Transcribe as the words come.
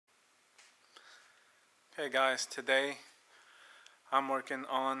Hey guys, today I'm working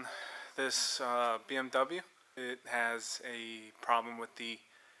on this BMW. It has a problem with the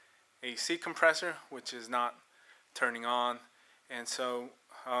AC compressor, which is not turning on, and so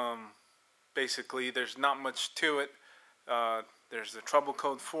basically there's not much to it. There's the trouble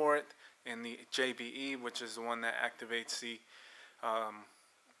code for it in the JBE, which is the one that activates the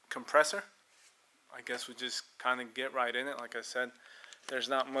compressor. I guess we just kind of get right in it. Like I said, there's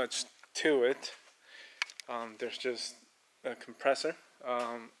not much to it. There's just a compressor.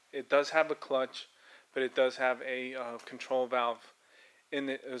 It does have a clutch, but it does have a control valve in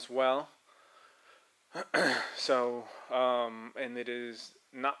it as well. So, and it is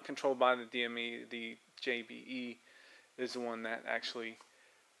not controlled by the DME. The JBE is the one that actually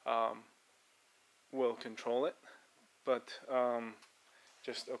will control it. But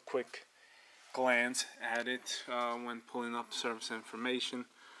just a quick glance at it when pulling up service information.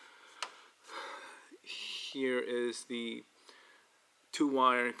 Here is the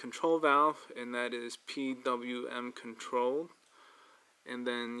 2-wire control valve, and that is PWM controlled. And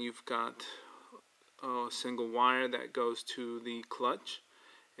then you've got a single wire that goes to the clutch,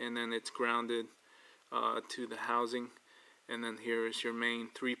 and then it's grounded to the housing. And then here is your main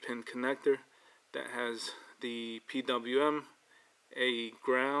 3-pin connector that has the PWM, a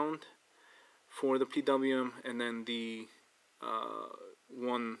ground for the PWM, and then the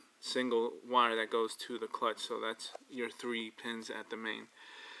one single wire that goes to the clutch. So that's your 3 pins at the main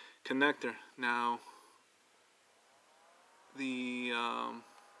connector. Now the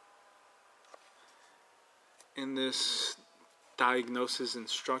in this diagnosis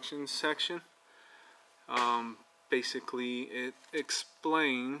instructions section, basically it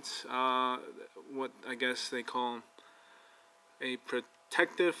explains what I guess they call a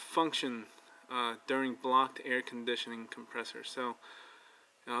protective function during blocked air conditioning compressor. So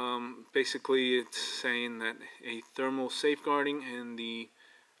basically it's saying that a thermal safeguarding in the,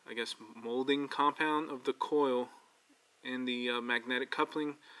 I guess, molding compound of the coil in the magnetic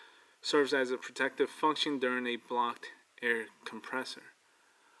coupling serves as a protective function during a blocked air compressor.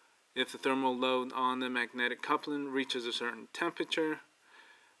 If the thermal load on the magnetic coupling reaches a certain temperature,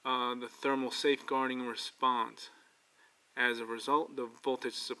 the thermal safeguarding responds. As a result, the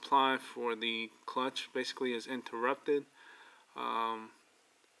voltage supply for the clutch basically is interrupted.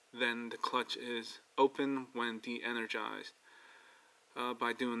 Then the clutch is open when de-energized.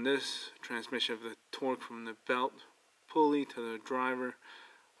 By doing this, transmission of the torque from the belt pulley to the driver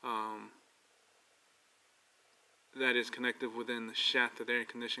that is connected within the shaft of the air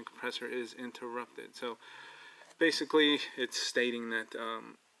conditioning compressor is interrupted. So basically it's stating that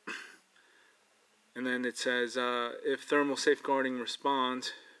and then it says if thermal safeguarding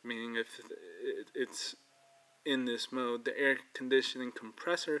responds, meaning if it's in this mode, the air conditioning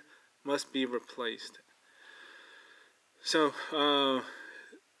compressor must be replaced. So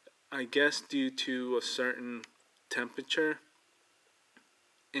I guess due to a certain temperature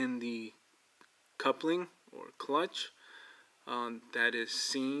in the coupling or clutch that is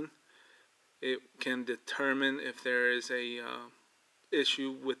seen, it can determine if there is a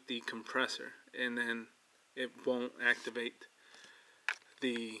issue with the compressor, and then it won't activate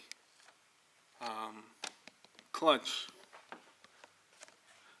the clutch.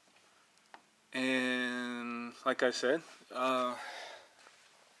 And like I said,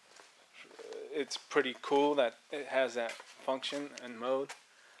 it's pretty cool that it has that function and mode.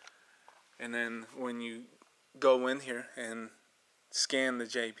 And then when you go in here and scan the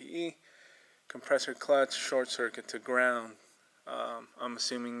JBE, compressor clutch short circuit to ground, I'm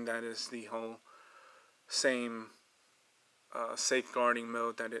assuming that is the whole same safeguarding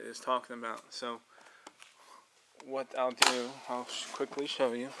mode that it is talking about. So what I'll do, I'll quickly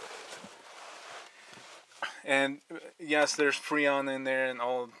show you. And yes, there's Freon in there and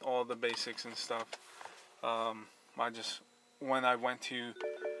all the basics and stuff. When I went to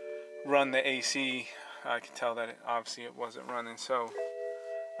run the AC, I could tell that obviously it wasn't running. So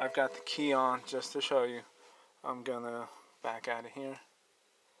I've got the key on just to show you. I'm gonna back out of here.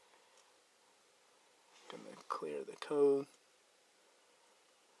 Gonna clear the code.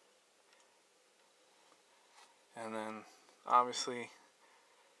 And then obviously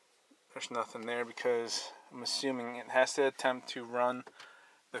there's nothing there because I'm assuming it has to attempt to run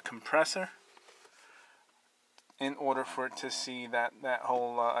the compressor in order for it to see that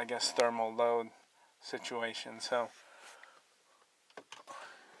whole I guess thermal load situation. So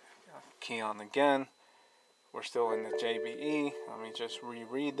key on again. We're still in the JBE. Let me just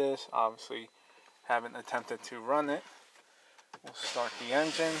reread this. Obviously haven't attempted to run it. We'll start the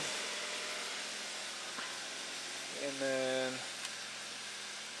engine, and then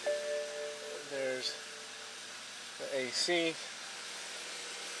there's the AC,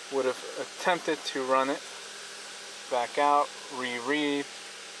 would have attempted to run it, back out, reread,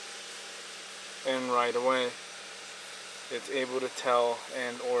 and right away it's able to tell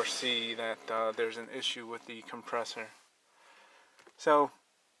and or see that there's an issue with the compressor. So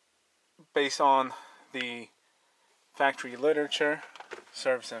based on the factory literature,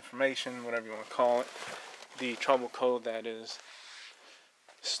 service information, whatever you want to call it, the trouble code that is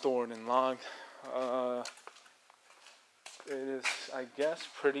stored and logged, it is, I guess,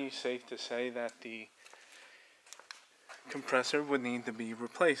 pretty safe to say that the compressor would need to be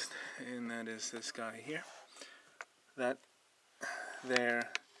replaced, and that is this guy here. That there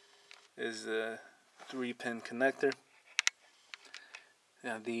is the 3-pin connector.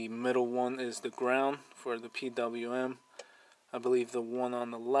 Now the middle one is the ground for the PWM. I believe the one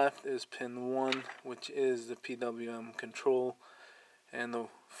on the left is pin 1, which is the PWM control, and the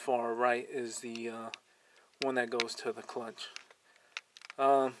far right is the one that goes to the clutch.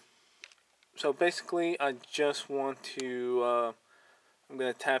 So basically I just want to, I'm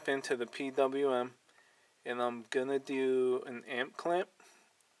going to tap into the PWM, and I'm going to do an amp clamp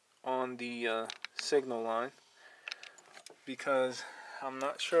on the signal line, because I'm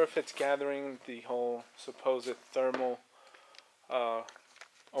not sure if it's gathering the whole supposed thermal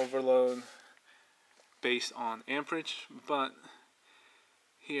overload based on amperage, but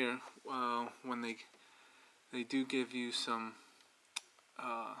here when they do give you some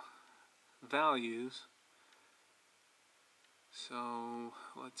values. So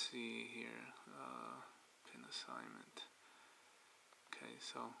let's see here, pin assignment. Okay,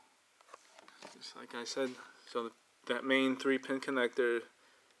 so just like I said, so that main 3-pin connector,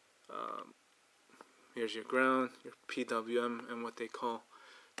 here's your ground, your PWM, and what they call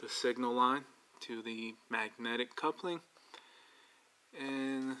the signal line to the magnetic coupling.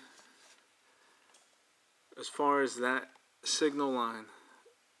 And as far as that signal line,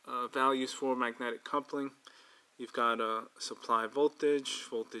 values for magnetic coupling, you've got a supply voltage,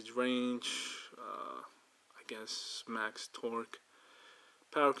 voltage range, I guess max torque,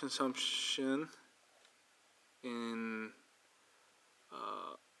 power consumption in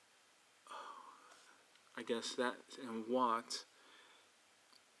I guess that's in watts,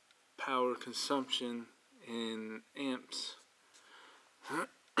 power consumption in amps.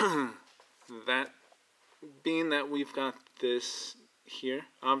 That being that we've got this here,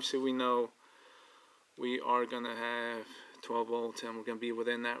 obviously we know we are going to have 12 volts and we're going to be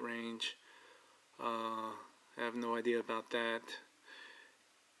within that range. I have no idea about that.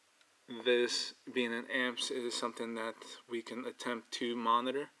 This being in amps is something that we can attempt to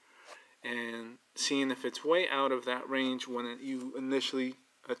monitor, and seeing if it's way out of that range when you initially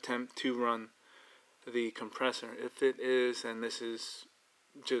attempt to run the compressor. If it is, and this is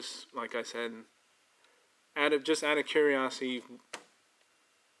just like I said, out of curiosity,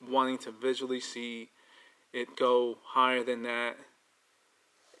 wanting to visually see it go higher than that,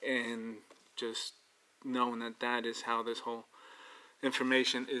 and just knowing that that is how this whole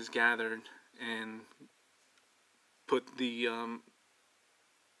information is gathered, and put the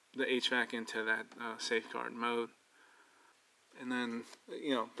HVAC into that safeguard mode. And then,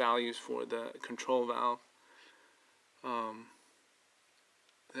 you know, values for the control valve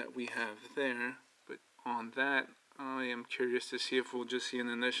that we have there. But on that, I am curious to see if we'll just see an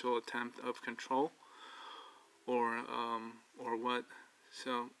initial attempt of control, or what.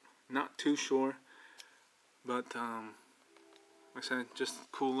 So not too sure, but like I said, just a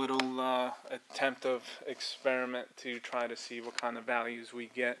cool little attempt of experiment to try to see what kind of values we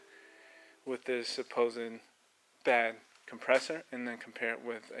get with this supposed bad compressor, and then compare it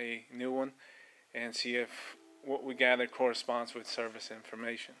with a new one and see if what we gather corresponds with service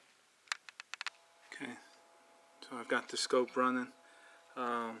information. Okay, so I've got the scope running.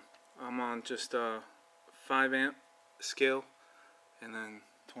 I'm on just a 5 amp scale and then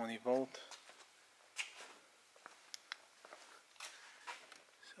 20 volt.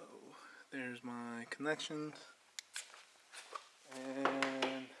 So there's my connections,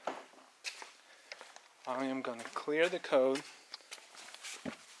 and I am going to clear the code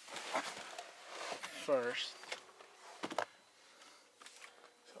first.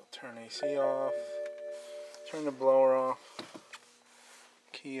 So turn AC off, turn the blower off,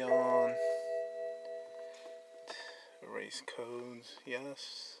 key on, erase codes,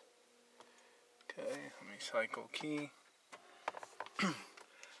 yes. Okay, let me cycle key.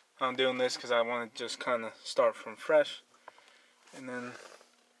 I'm doing this because I want to just kind of start from fresh and then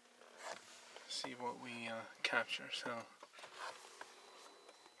see what we capture. So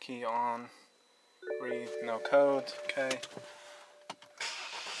key on, read, no codes, okay.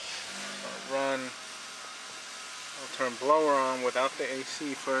 Run. turn blower on without the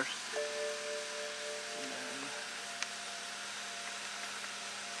AC first.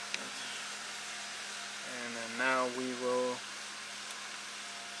 And then now we will,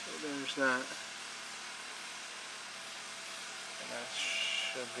 so there's that. And that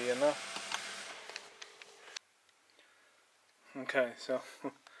should be enough. Okay, so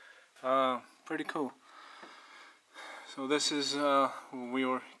pretty cool. So this is we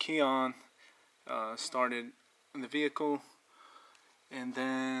were key on, started in the vehicle, and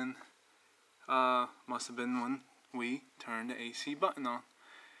then must have been when we turned the AC button on.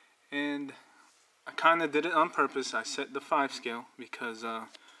 And I kind of did it on purpose. I set the 5 scale because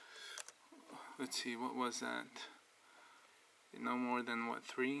let's see, what was that? No more than what,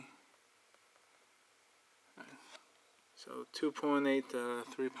 3? So 2.8 to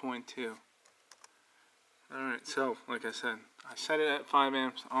 3.2. Alright, so like I said, I set it at 5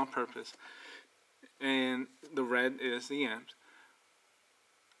 amps on purpose. And the red is the amps.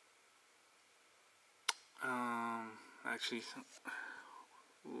 Actually,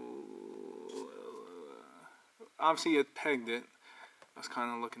 obviously it pegged it. I was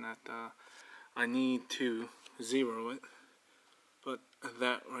kind of looking at I need to zero it. But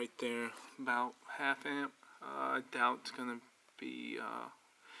that right there, about half amp. I doubt it's going to be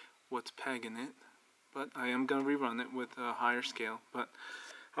what's pegging it, but I am going to rerun it with a higher scale. But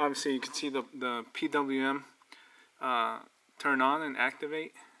obviously you can see the PWM turn on and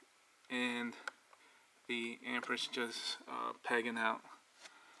activate, and the amperage just pegging out,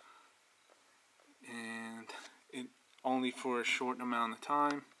 and it only for a short amount of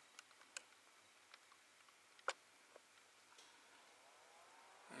time.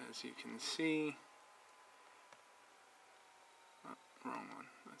 As you can see, wrong one,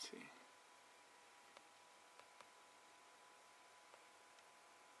 let's see.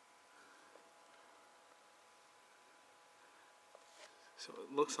 So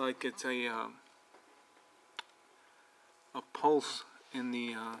it looks like it's a pulse in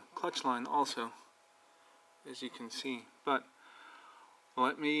the clutch line also, as you can see. But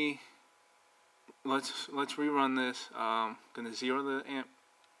let's rerun this. I'm gonna zero the amp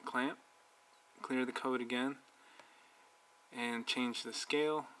clamp, clear the code again, and change the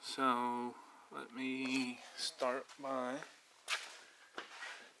scale. So let me start by,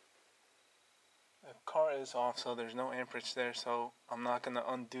 the car is off, so there's no amperage there, so I'm not going to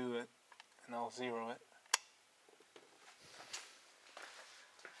undo it, and I'll zero it.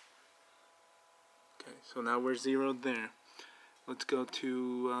 Okay, so now we're zeroed there. Let's go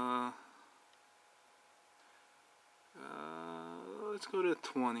to let's go to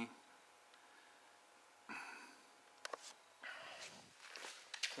 20.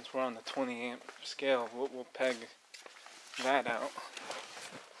 Since we're on the 20 amp scale, we'll peg that out.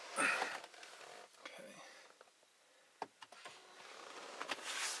 Okay.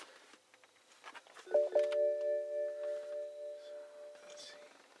 Let's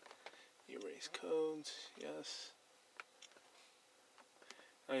see. Erase codes, yes.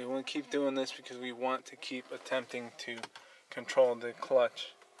 Now you want to keep doing this because we want to keep attempting to control the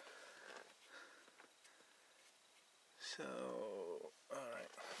clutch. So, alright,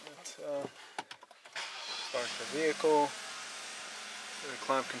 let's start the vehicle. The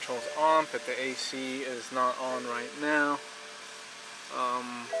climate control's on, but the AC is not on right now.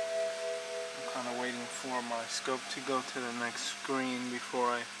 I'm kind of waiting for my scope to go to the next screen before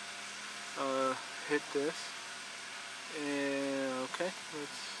I hit this. And okay,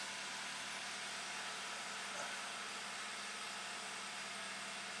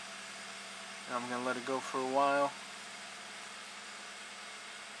 I'm gonna let it go for a while,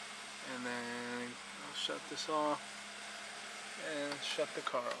 and then I'll shut this off and shut the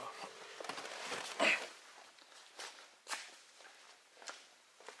car off.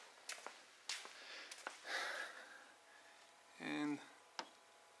 And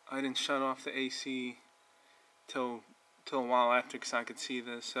I didn't shut off the AC till a while after, because I could see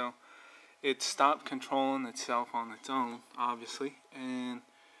this, so it stopped controlling itself on its own, obviously, and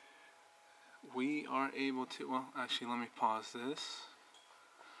we are able to, well, actually let me pause this.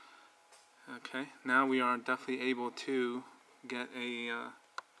 Okay, now we are definitely able to get a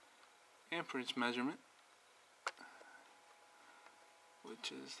amperage measurement,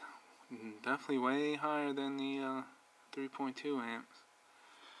 which is definitely way higher than the 3.2 amps.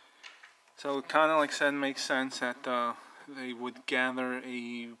 So it kind of, like I said, makes sense that they would gather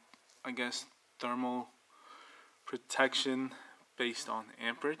a, I guess, thermal protection based on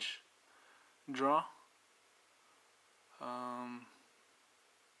amperage draw.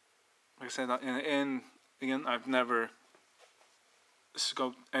 Like I said, and again, I've never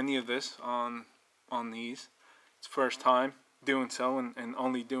scoped any of this on these, first time doing so, and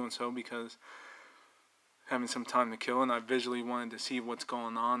only doing so because having some time to kill, and I visually wanted to see what's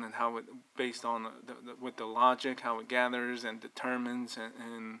going on and how it, based on with the logic, how it gathers and determines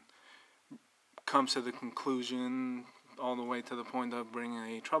and comes to the conclusion all the way to the point of bringing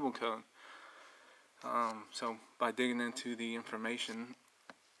a trouble code. So by digging into the information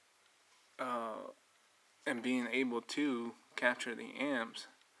and being able to capture the amps,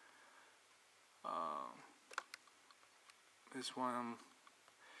 is why I'm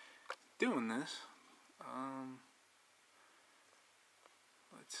doing this.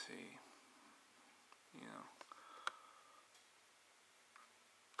 Let's see,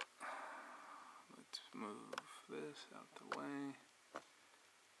 let's move this out the way.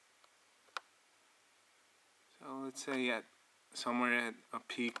 So let's say at somewhere at a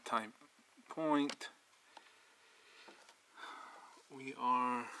peak type point, we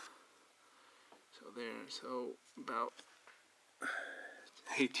are, so about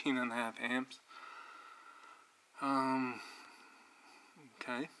 18.5 amps.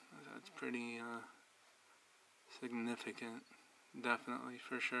 Okay, that's pretty significant, definitely,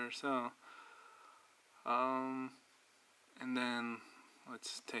 for sure. So, and then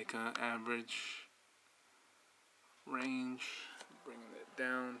let's take an average range, bringing it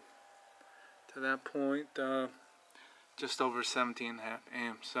down to that point, just over 17.5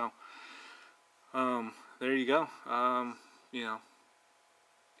 amps. So, there you go.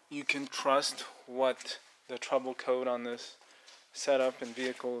 You can trust what the trouble code on this setup and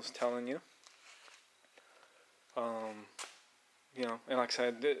vehicle is telling you. And like I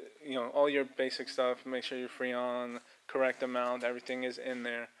said, all your basic stuff, make sure you're Freon, correct amount, everything is in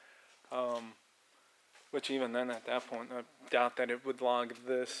there. Which even then, at that point, I doubt that it would log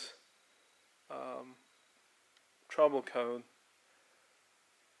this trouble code,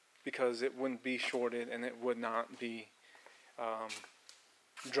 because it wouldn't be shorted and it would not be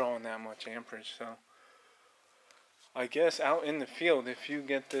drawing that much amperage. So I guess out in the field, if you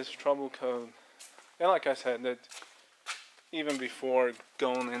get this trouble code, and like I said, that even before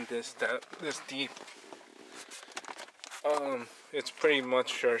going in this deep, it's pretty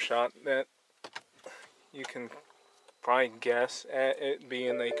much sure shot that you can probably guess at it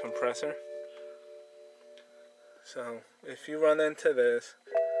being a compressor. So if you run into this,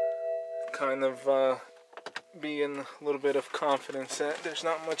 kind of be in a little bit of confidence that there's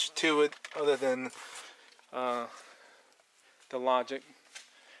not much to it other than the logic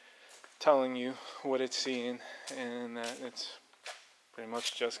telling you what it's seeing, and that it's pretty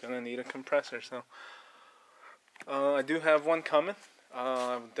much just going to need a compressor. So I do have one coming.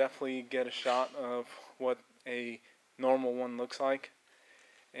 I'll definitely get a shot of what a normal one looks like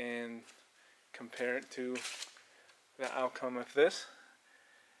and compare it to the outcome of this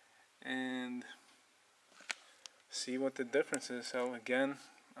and see what the difference is. So again,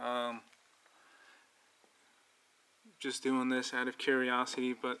 just doing this out of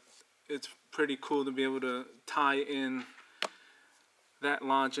curiosity, but it's pretty cool to be able to tie in that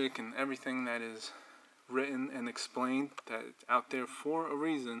logic and everything that is written and explained, that it's out there for a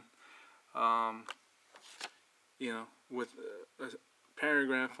reason. With a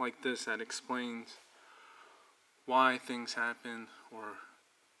paragraph like this that explains why things happen, or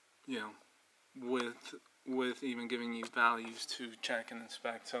with even giving you values to check and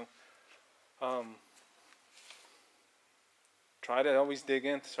inspect. So try to always dig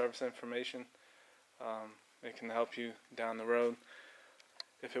into service information. It can help you down the road.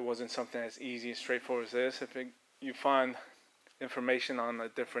 If it wasn't something as easy and straightforward as this, if you find information on a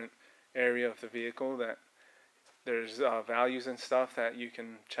different area of the vehicle that there's values and stuff that you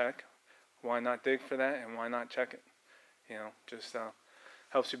can check, why not dig for that, and why not check it? Just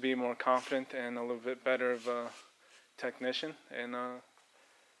helps you be more confident and a little bit better of a technician, and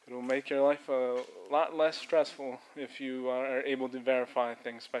it'll make your life a lot less stressful if you are able to verify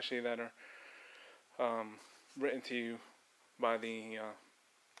things, especially that are written to you by the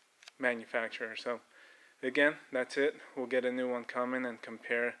manufacturer. So again, that's it. We'll get a new one coming and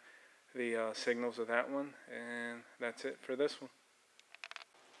compare the signals of that one, and that's it for this one.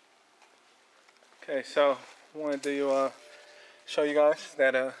 Okay, so wanted to show you guys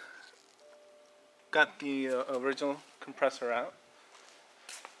that got the original compressor out,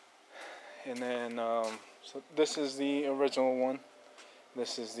 and then so this is the original one,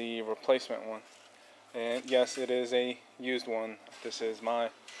 this is the replacement one, and yes, it is a used one. This is my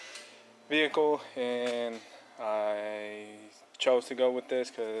vehicle, and I chose to go with this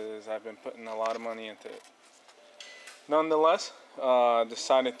because I've been putting a lot of money into it. Nonetheless,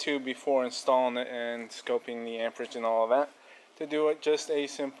 decided to, before installing it and scoping the amperage and all of that, to do it just a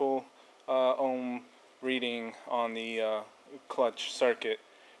simple ohm reading on the clutch circuit,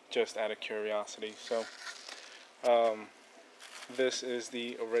 just out of curiosity. So this is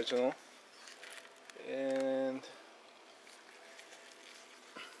the original, and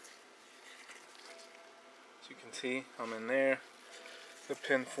as you can see, I'm in there. The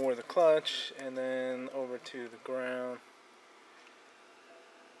pin for the clutch, and then over to the ground,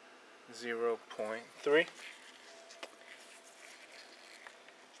 0.3.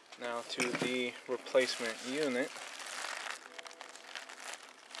 Now to the replacement unit.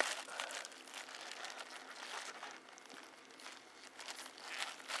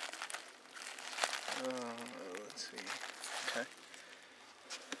 Let's see. Okay.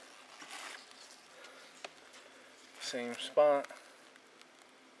 Same spot.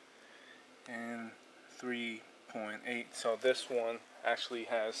 And 3.8. So this one actually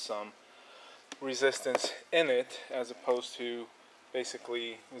has some resistance in it, as opposed to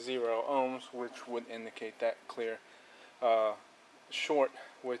basically 0 ohms, which would indicate that clear short,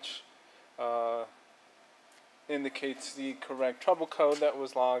 which indicates the correct trouble code that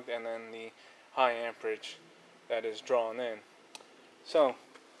was logged, and then the high amperage that is drawn in. So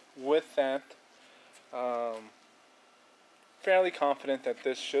with that, fairly confident that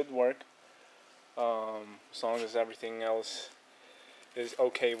this should work, as long as everything else is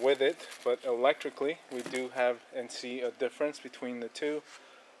okay with it. But electrically, we do have and see a difference between the two.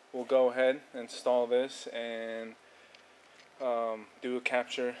 We'll go ahead and install this and do a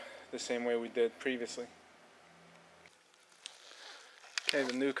capture the same way we did previously. Okay,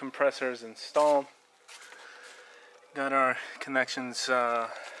 the new compressor is installed. Got our connections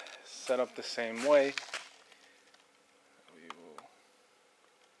set up the same way. We will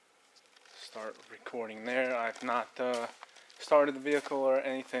start recording there. I've not started the vehicle or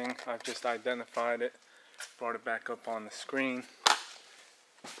anything. I've just identified it, brought it back up on the screen,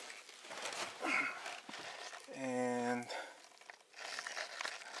 and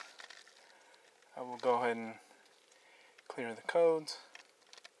I will go ahead and clear the codes.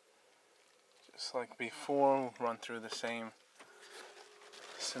 Just like before, we'll run through the same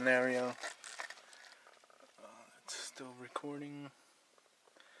scenario. It's still recording.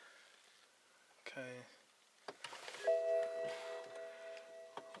 Okay.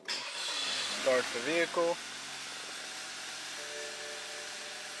 Start the vehicle.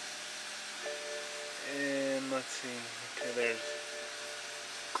 And let's see. Okay, there's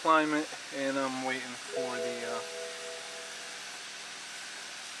climate, and I'm waiting for the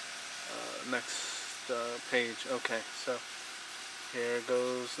next page. Okay, so here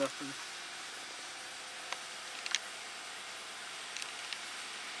goes nothing.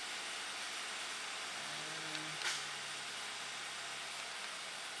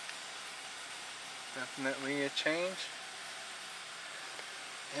 Definitely a change,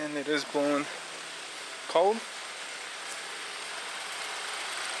 and it is blowing cold.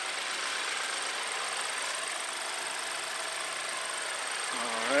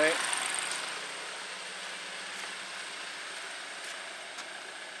 All right.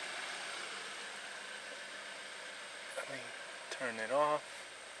 Let me turn it off.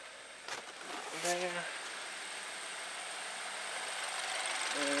 There.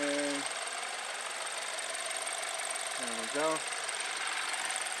 And there we go.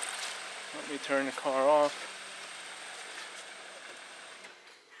 Let me turn the car off.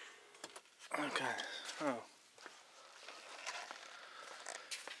 Okay. Oh.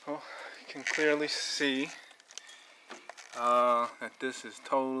 Well, you can clearly see that this is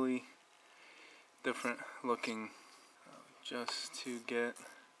totally different looking. Just to get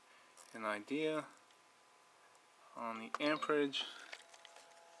an idea on the amperage,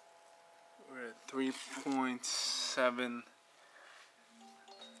 we're at 3.7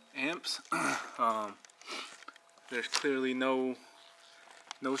 amps. There's clearly no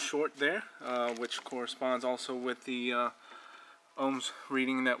short there, which corresponds also with the ohms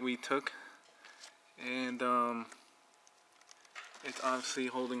reading that we took, and it's obviously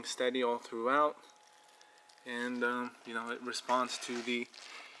holding steady all throughout, and you know, it responds to the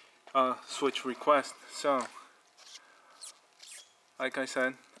switch request. So like I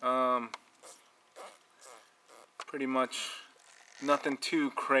said, pretty much nothing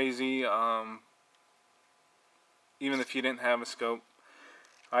too crazy. Even if you didn't have a scope,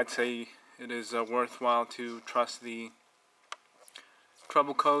 I'd say it is worthwhile to trust the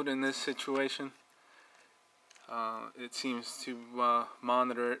trouble code in this situation. It seems to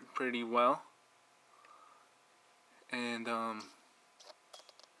monitor it pretty well, and I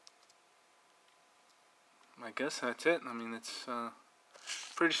guess that's it. I mean, it's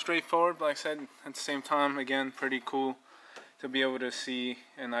pretty straightforward, but like I said, at the same time, again, pretty cool to be able to see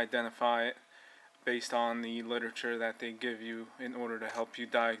and identify it based on the literature that they give you in order to help you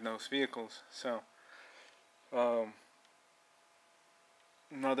diagnose vehicles. So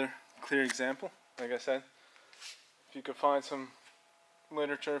another clear example, like I said, if you could find some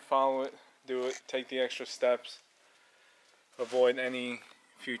literature, follow it, do it, take the extra steps, avoid any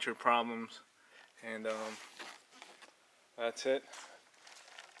future problems, and that's it.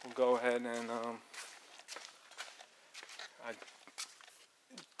 We'll go ahead and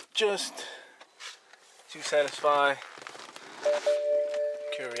just to satisfy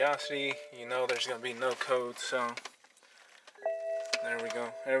curiosity, you know there's going to be no code, so there we go.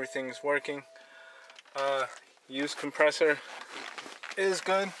 Everything's working. Use compressor is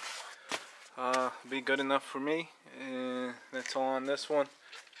good. Be good enough for me. And that's all on this one.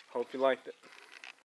 Hope you liked it.